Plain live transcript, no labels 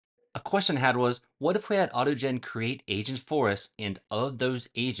A question I had was, what if we had AutoGen create agents for us, and of those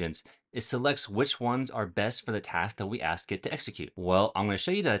agents, it selects which ones are best for the task that we ask it to execute? Well, I'm going to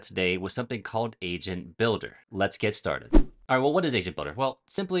show you that today with something called Agent Builder. Let's get started. All right, well, what is Agent Builder? Well,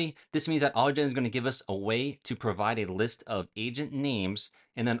 simply, this means that AutoGen is going to give us a way to provide a list of agent names,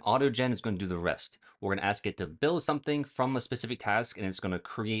 and then AutoGen is going to do the rest. We're going to ask it to build something from a specific task, and it's going to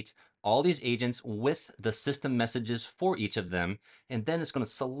create all these agents with the system messages for each of them, and then it's going to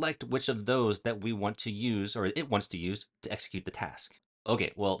select which of those that we want to use or it wants to use to execute the task.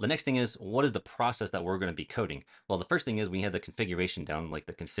 Okay, well, the next thing is, what is the process that we're going to be coding? Well, the first thing is we have the configuration down, like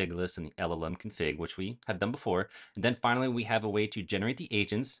the config list and the LLM config, which we have done before. And then finally, we have a way to generate the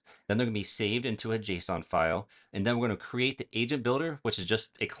agents. Then they're going to be saved into a JSON file. And then we're going to create the agent builder, which is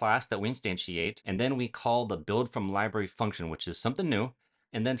just a class that we instantiate. And then we call the build from library function, which is something new.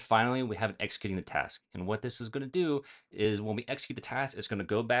 And then finally, we have it executing the task. And what this is going to do is when we execute the task, it's going to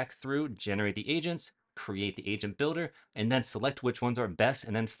go back through, generate the agents, create the agent builder, and then select which ones are best.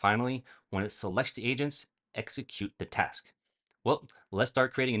 And then finally, when it selects the agents, execute the task. Well, let's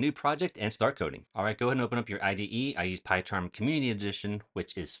start creating a new project and start coding. All right, go ahead and open up your IDE. I use PyCharm Community Edition,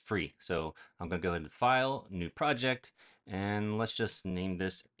 which is free. So I'm going to go ahead and file, new project, and let's just name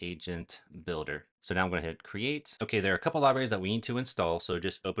this Agent Builder. So now I'm going to hit create. Okay, there are a couple libraries that we need to install. So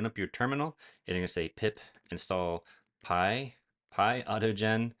just open up your terminal and you're going to say pip install AutoGen,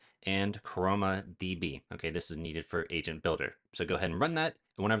 and ChromaDB. Okay, this is needed for Agent Builder. So go ahead and run that.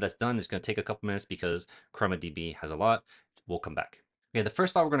 And whenever that's done, it's going to take a couple minutes because ChromaDB has a lot. We'll come back. Okay, the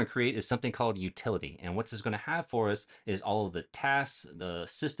first file we're going to create is something called utility. And what this is going to have for us is all of the tasks, the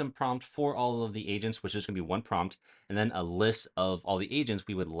system prompt for all of the agents, which is going to be one prompt, and then a list of all the agents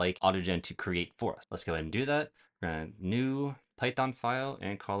we would like AutoGen to create for us. Let's go ahead and do that. We're going to new Python file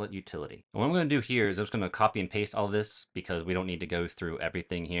and call it utility. And what I'm going to do here is I'm just going to copy and paste all this because we don't need to go through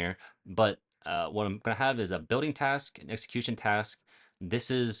everything here. But what I'm going to have is a building task, an execution task. This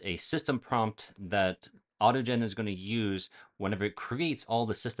is a system prompt that AutoGen is going to use whenever it creates all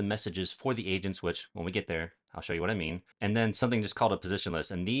the system messages for the agents, which when we get there, I'll show you what I mean. And then something just called a position list.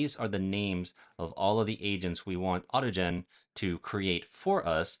 And these are the names of all of the agents we want AutoGen to create for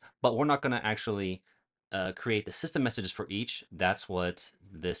us, but we're not going to actually create the system messages for each. That's what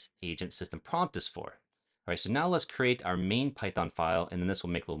this agent system prompt is for. All right, so now let's create our main Python file, and then this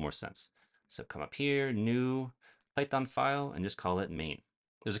will make a little more sense. So come up here, new Python file, and just call it main.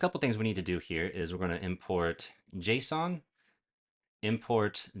 There's a couple things we need to do here is we're going to import JSON,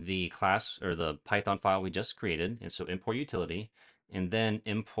 import the class or the Python file we just created, and so import utility, and then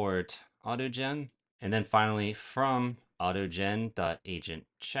import AutoGen, and then finally from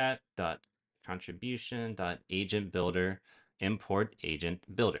autogen.agentchat.contribution.agentBuilder, import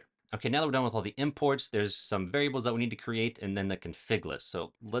agent builder. Okay, now that we're done with all the imports, there's some variables that we need to create and then the config list.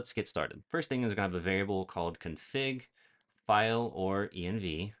 So let's get started. First thing is we're gonna have a variable called config file or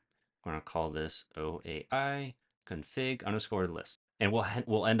env. We're gonna call this OAI config underscore list. And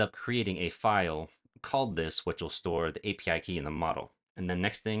we'll end up creating a file called this, which will store the API key in the model. And then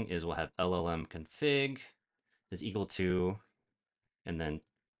next thing is we'll have LLM config is equal to, and then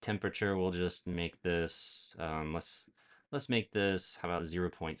temperature, we'll just make this, let's make this, how about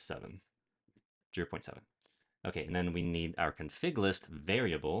 0.7, 0.7. Okay, and then we need our config list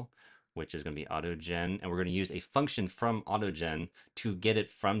variable, which is going to be AutoGen, and we're going to use a function from AutoGen to get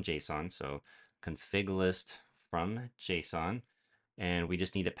it from JSON. So config list from JSON, and we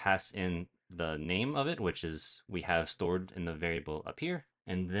just need to pass in the name of it, which is we have stored in the variable up here.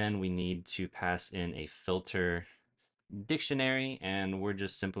 And then we need to pass in a filter dictionary, and we're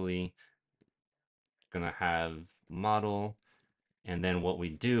just simply going to have model. And then what we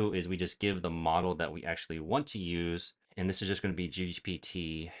do is we just give the model that we actually want to use. And this is just going to be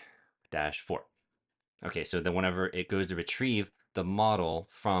GPT-4. Okay, so then whenever it goes to retrieve the model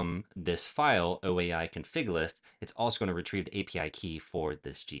from this file, OAI config list, it's also going to retrieve the API key for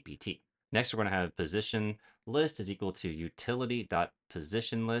this GPT. Next, we're going to have position list is equal to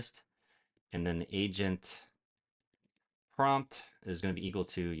utility.position list. And then the agent prompt is going to be equal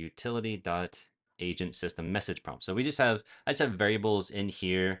to utility.agent system message prompt. So I just have variables in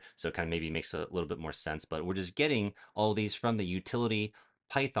here. So it kind of maybe makes a little bit more sense, but we're just getting all these from the utility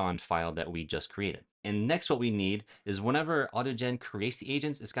Python file that we just created. And next, what we need is whenever AutoGen creates the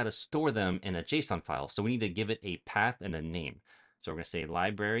agents, it's got to store them in a JSON file. So we need to give it a path and a name. So we're going to say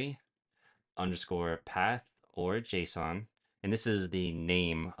library underscore path or JSON. And this is the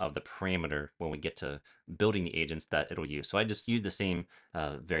name of the parameter when we get to building the agents that it'll use. So I just use the same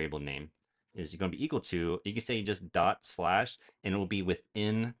variable name. is going to be equal to, you can say just dot slash, and it will be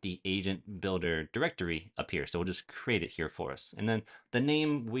within the agent builder directory up here. So we'll just create it here for us. And then the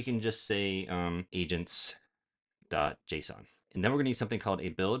name, we can just say agents.json. And then we're going to need something called a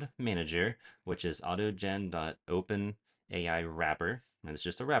build manager, which is AutoGen.openAI wrapper. And it's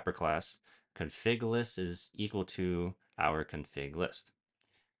just a wrapper class. Config list is equal to our config list.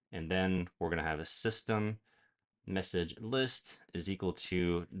 And then we're going to have a system message list is equal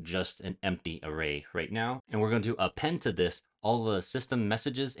to just an empty array right now. And we're going to append to this all the system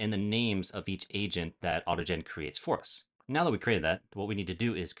messages and the names of each agent that AutoGen creates for us. Now that we created that, what we need to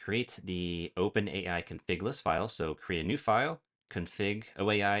do is create the OpenAI config list file. So create a new file, config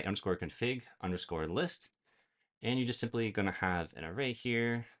OAI underscore config underscore list. And you're just simply going to have an array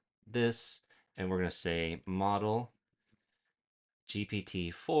here, this, and we're going to say model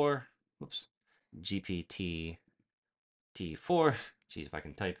GPT-4, whoops, GPT T4, geez, if I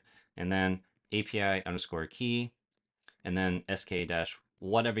can type, and then API underscore key, and then SK dash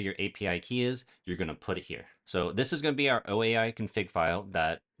whatever your API key is, you're going to put it here. So this is going to be our OAI config file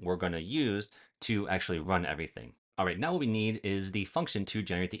that we're going to use to actually run everything. All right, now what we need is the function to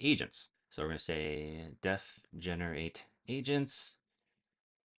generate the agents. So we're going to say def generate agents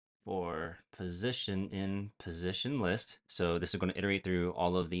for position in position list. So this is going to iterate through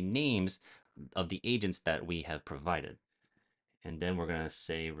all of the names of the agents that we have provided. And then we're going to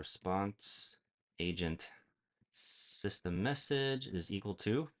say response agent system message is equal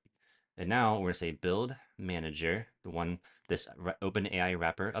to, and now we're going to say build manager, the one, this OpenAI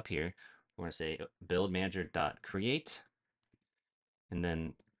wrapper up here. We're going to say build manager dot create, and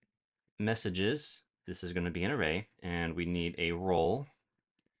then messages. This is going to be an array, and we need a role,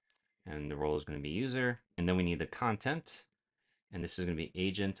 and the role is going to be user, and then we need the content, and this is going to be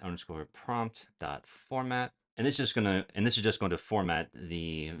agent underscore prompt dot format. And this is just going to format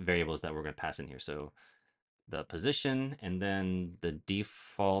the variables that we're going to pass in here. So the position, and then the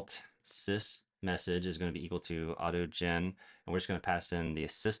default sys message is going to be equal to AutoGen, and we're just going to pass in the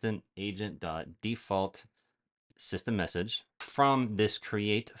assistant agent dot default system message from this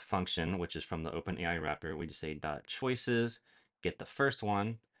create function, which is from the OpenAI wrapper. We just say dot choices, get the first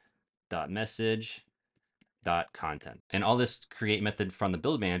one, dot message, dot content. And all this create method from the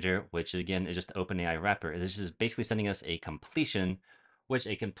build manager, which again is just the OpenAI wrapper, this is basically sending us a completion, which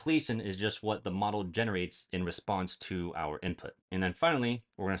a completion is just what the model generates in response to our input. And then finally,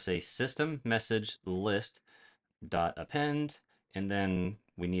 we're going to say system message list dot append, and then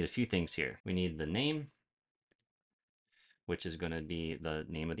we need a few things here. We need the name, which is going to be the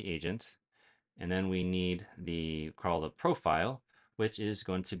name of the agent. And then we need the call the profile, which is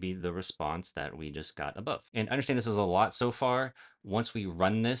going to be the response that we just got above. And understand this is a lot so far. Once we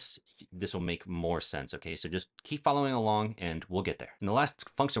run this, this will make more sense. Okay, so just keep following along and we'll get there. And the last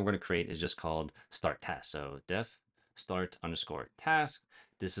function we're going to create is just called start task. So def start underscore task.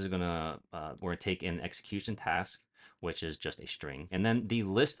 This is going to, we're going to take an execution task, which is just a string, and then the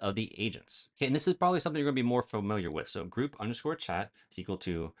list of the agents. Okay, and this is probably something you're going to be more familiar with. So group underscore chat is equal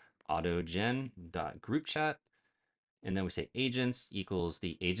to AutoGen.groupChat, and then we say agents equals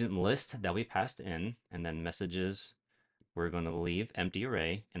the agent list that we passed in, and then messages, we're going to leave empty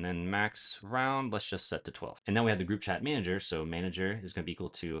array, and then max round, let's just set to 12. And now we have the group chat manager, so manager is going to be equal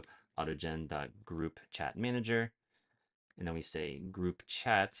to AutoGen.groupChatManager, and then we say group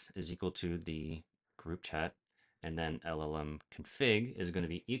chat is equal to the group chat, and then LLM config is going to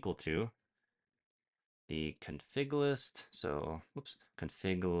be equal to the config list. So, whoops,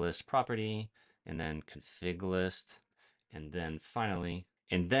 config list property, and then config list, and then finally,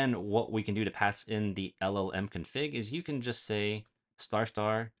 and then what we can do to pass in the LLM config is you can just say star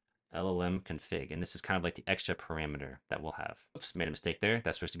star LLM config, and this is kind of like the extra parameter that we'll have. Oops, made a mistake there.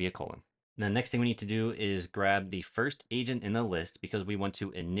 That's supposed to be a colon. And the next thing we need to do is grab the first agent in the list because we want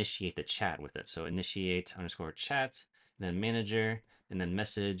to initiate the chat with it. So initiate underscore chat, then manager, and then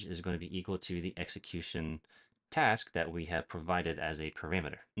message is going to be equal to the execution task that we have provided as a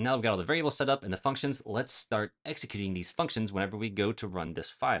parameter. Now we've got all the variables set up and the functions. Let's start executing these functions whenever we go to run this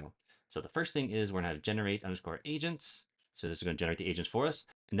file. So the first thing is we're going to have generate underscore agents. So this is going to generate the agents for us.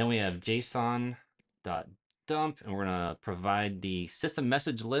 And then we have JSON dot dump, and we're going to provide the system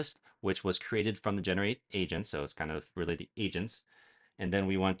message list, which was created from the generate agent. So it's kind of really the agents. And then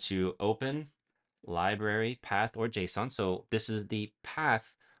we want to open library path or JSON. So this is the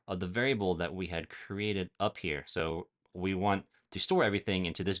path of the variable that we had created up here. So we want to store everything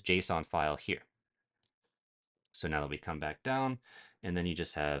into this JSON file here. So now that we come back down, and then you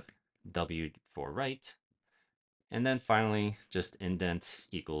just have W for write, And then finally, just indent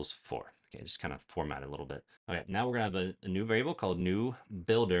equals 4. Okay, just kind of format it a little bit. Okay, now we're going to have a new variable called new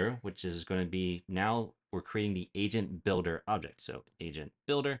builder, which is going to be, now we're creating the agent builder object. So agent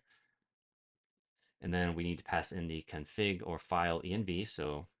builder, and then we need to pass in the config or file env.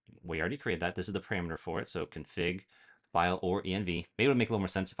 So we already created that. This is the parameter for it. So config file or env. Maybe it'll make a little more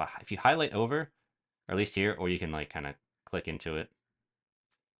sense if you highlight over, or at least here, or you can like kind of click into it.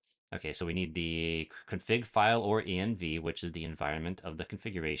 Okay, so we need the config file or env, which is the environment of the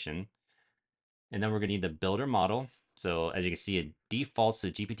configuration. And then we're gonna need the builder model. So as you can see, it defaults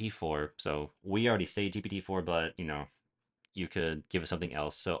to GPT-4. So we already say GPT-4, but you could give it something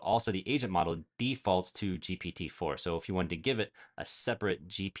else. So also the agent model defaults to GPT-4. So if you wanted to give it a separate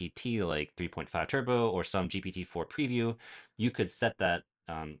GPT like 3.5 Turbo or some GPT-4 preview, you could set that.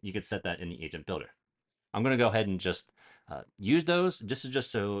 You could set that in the agent builder. I'm going to go ahead and just use those. This is just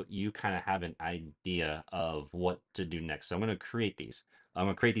so you kind of have an idea of what to do next. So I'm going to create these. I'm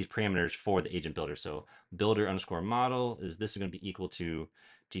going to create these parameters for the agent builder. So builder underscore model is this is going to be equal to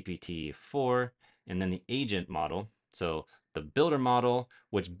GPT-4, and then the agent model. So the builder model,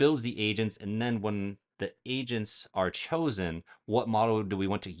 which builds the agents, and then when the agents are chosen, what model do we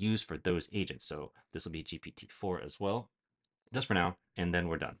want to use for those agents? So this will be GPT-4 as well, just for now, and then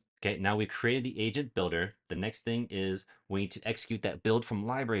we're done. Okay, now we created the agent builder. The next thing is we need to execute that build from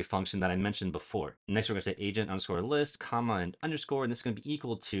library function that I mentioned before. Next, we're gonna say agent underscore list, comma, and underscore, and this is gonna be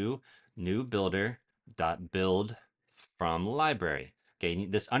equal to new builder dot build from library. Okay,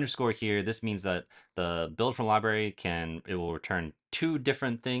 this underscore here, this means that the build from library it will return two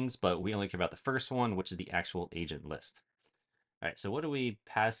different things, but we only care about the first one, which is the actual agent list. All right, so what do we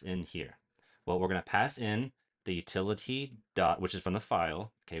pass in here? Well, we're going to pass in the utility dot, which is from the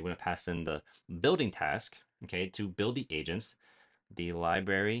file. Okay, we're going to pass in the building task, okay, to build the agents, the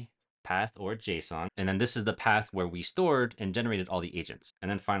library path or JSON, and then this is the path where we stored and generated all the agents. And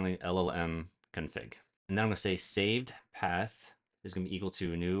then finally, LLM config. And then I'm going to say saved path is going to be equal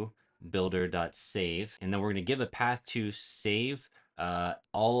to new builder.save. And then we're going to give a path to save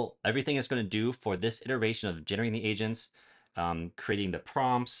everything it's going to do for this iteration of generating the agents, creating the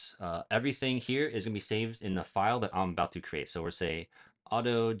prompts. Everything here is going to be saved in the file that I'm about to create. So we're say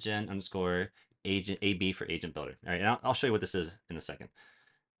AutoGen underscore agent AB for agent builder. All right, and I'll show you what this is in a second.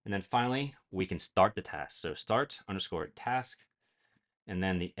 And then finally, we can start the task. So start underscore task. And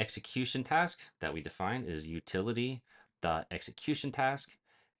then the execution task that we define is utility dot execution task.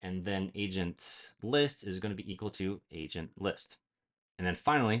 And then agent list is going to be equal to agent list. And then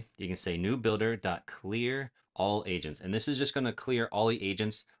finally, you can say new builder dot clear all agents. And this is just going to clear all the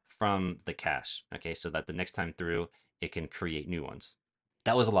agents from the cache. Okay, so that the next time through, it can create new ones.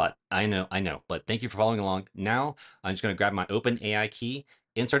 That was a lot. I know, but thank you for following along. Now I'm just going to grab my OpenAI key,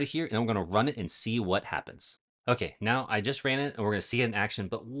 insert it here, and we're going to run it and see what happens. Okay, now I just ran it and we're going to see it in action.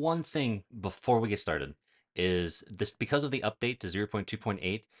 But one thing before we get started is this, because of the update to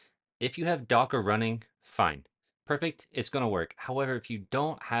 0.2.8, if you have Docker running, fine. Perfect, it's going to work. However, if you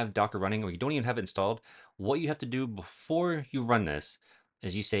don't have Docker running or you don't even have it installed, what you have to do before you run this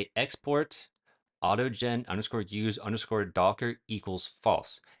is you say export AutoGen underscore use underscore Docker equals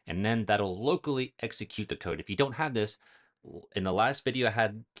false. And then that'll locally execute the code. If you don't have this, in the last video I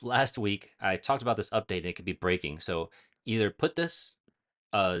had last week, I talked about this update and it could be breaking. So either put this,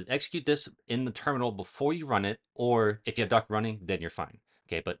 execute this in the terminal before you run it, or if you have Docker running, then you're fine.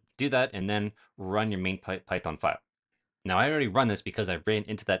 Okay, but do that and then run your main Python file. Now, I already run this because I ran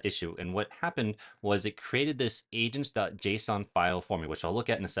into that issue, and what happened was it created this agents.json file for me, which I'll look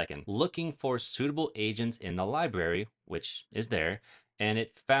at in a second, looking for suitable agents in the library, which is there, and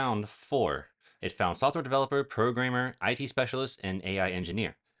it found 4. It found software developer, programmer, IT specialist, and AI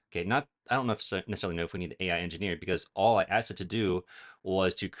engineer. Okay, I don't necessarily know if we need the AI engineer because all I asked it to do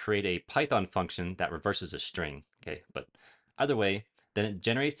was to create a Python function that reverses a string. Okay, but either way, then it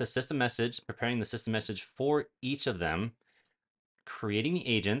generates the system message, preparing the system message for each of them, creating the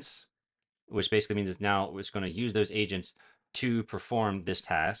agents, which basically means it's going to use those agents to perform this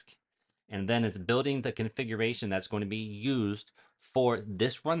task. And then it's building the configuration that's going to be used for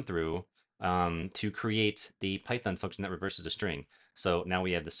this run through to create the Python function that reverses a string. So now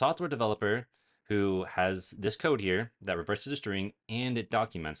we have the software developer who has this code here that reverses a string and it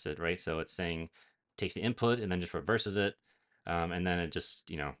documents it, right? So it's saying, takes the input and then just reverses it. And then it just,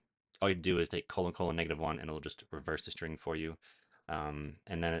 all you do is take colon, colon, -1, and it'll just reverse the string for you. And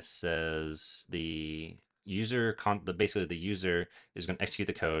then it says basically the user is going to execute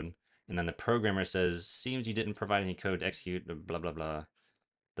the code. And then the programmer says, seems you didn't provide any code to execute, blah, blah, blah.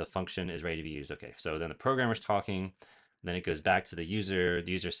 The function is ready to be used. Okay, so then the programmer's talking. Then it goes back to the user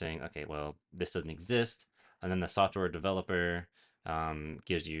saying, okay, well, this doesn't exist. and then the software developer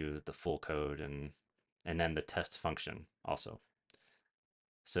gives you the full code and then the test function also.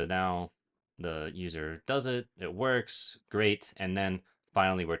 So now the user does it, it works, great, and then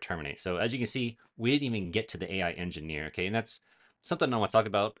finally we're terminate. So as you can see, we didn't even get to the AI engineer, okay? And that's something I want to talk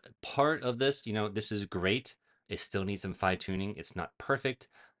about. Part of this, this is great. It still needs some fine tuning. It's not perfect,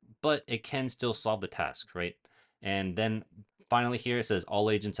 but it can still solve the task, right? And then finally here it says all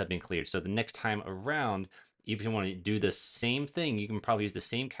agents have been cleared. So the next time around, if you want to do the same thing, you can probably use the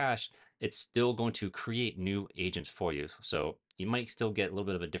same cache. It's still going to create new agents for you. So you might still get a little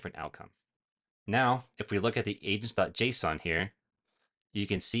bit of a different outcome. Now, if we look at the agents.json here, you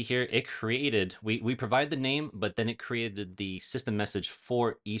can see here it created, we provide the name, but then it created the system message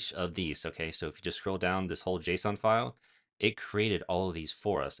for each of these. Okay, so if you just scroll down this whole JSON file, it created all of these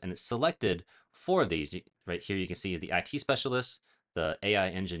for us, and it selected four of these. Right here you can see is the IT specialist, the AI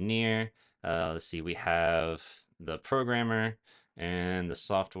engineer, let's see, we have the programmer, and the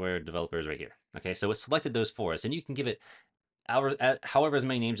software developers right here. Okay, so it selected those for us, and you can give it however as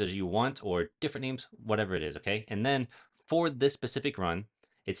many names as you want, or different names, whatever it is, okay? And then for this specific run,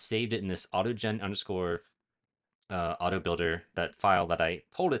 it saved it in this AutoGen underscore AutoBuilder, that file that I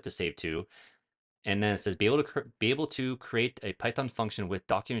told it to save to. And then it says be able to create a Python function with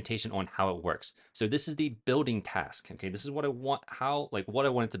documentation on how it works. So this is the building task. Okay, this is what I want, what I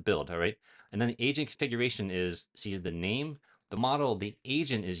wanted to build. All right, and then the agent configuration is the name, the model, the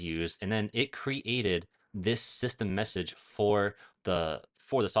agent is used, and then it created this system message for the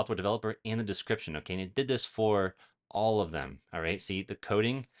software developer and the description. Okay, and it did this for all of them. All right, see the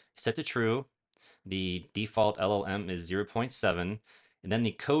coding set to true. The default LLM is 0.7. And then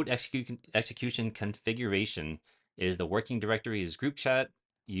the code execution configuration is the working directory is group chat.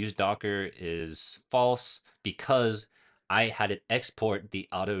 Use Docker is false because I had it export the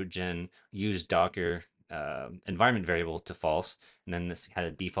AutoGen use Docker environment variable to false. And then this had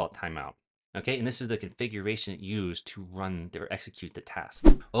a default timeout. Okay, and this is the configuration used to run or execute the task.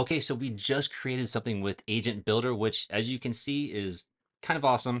 Okay, so we just created something with Agent Builder, which as you can see is kind of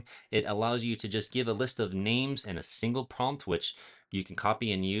awesome. It allows you to just give a list of names and a single prompt, which you can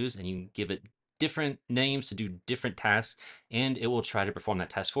copy and use, and you give it different names to do different tasks, and it will try to perform that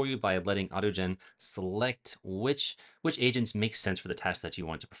task for you by letting AutoGen select which agents make sense for the task that you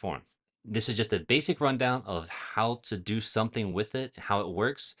want to perform. This is just a basic rundown of how to do something with it, how it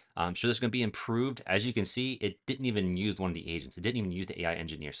works. I'm sure there's going to be improved. As you can see, it didn't even use one of the agents. It didn't even use the AI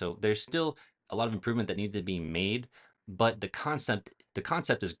engineer. So there's still a lot of improvement that needs to be made, but the concept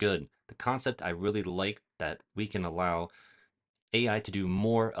is good. The concept I really like, that we can allow AI to do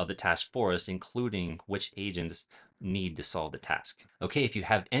more of the task for us, including which agents need to solve the task. Okay, if you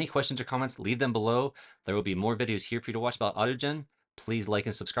have any questions or comments, leave them below. There will be more videos here for you to watch about AutoGen. Please like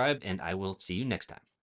and subscribe, and I will see you next time.